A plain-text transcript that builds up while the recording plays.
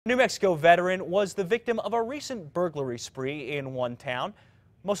New Mexico veteran was the victim of a recent burglary spree in one town.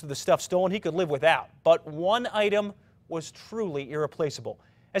 Most of the stuff stolen he could live without, but one item was truly irreplaceable.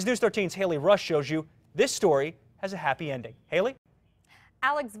 As News 13's Haley Rush shows you, this story has a happy ending. Haley?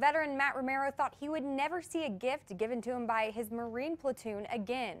 Alex veteran Matt Romero thought he would never see a gift given to him by his Marine platoon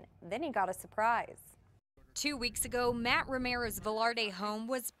again. Then he got a surprise. 2 weeks ago, Matt Romero's Velarde home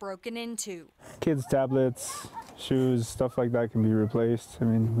was broken into. Kids' tablets, shoes, stuff like that can be replaced. I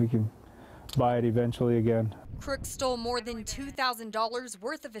mean, we can buy it eventually again. Crooks stole more than $2,000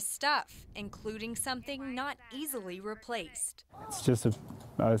 worth of his stuff, including something not easily replaced. It's just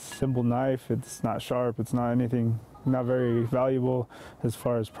a simple knife. It's not sharp. It's not anything, not very valuable as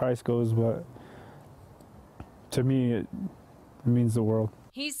far as price goes, but to me, it means the world.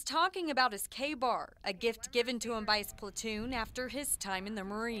 He's talking about his K-bar, a gift given to him by his platoon after his time in the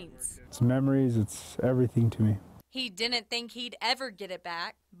Marines. It's memories. It's everything to me. He didn't think he'd ever get it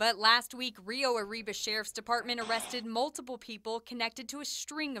back, but last week Rio Arriba Sheriff's Department arrested multiple people connected to a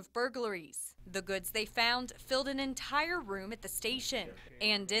string of burglaries. The goods they found filled an entire room at the station,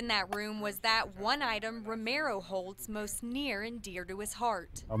 and in that room was that one item Romero holds most near and dear to his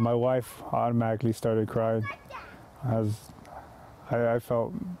heart. My wife automatically started crying. I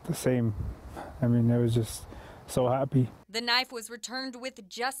felt the same. I mean, I was just so happy. The knife was returned with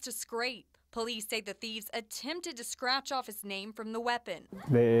just a scrape. Police say the thieves attempted to scratch off his name from the weapon.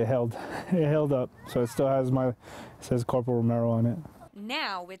 It held up, so it still has it says Corporal Romero on it.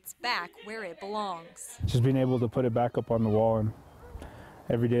 Now it's back where it belongs. Just being able to put it back up on the wall, and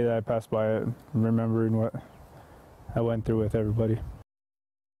every day that I pass by it, remembering what I went through with everybody.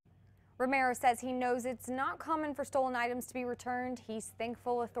 Romero says he knows it's not common for stolen items to be returned. He's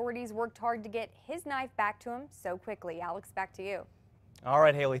thankful authorities worked hard to get his knife back to him so quickly. Alex, back to you. All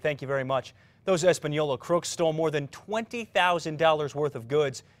right, Haley, thank you very much. Those Espanola crooks stole more than $20,000 worth of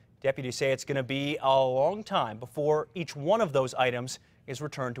goods. Deputies say it's going to be a long time before each one of those items is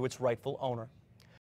returned to its rightful owner.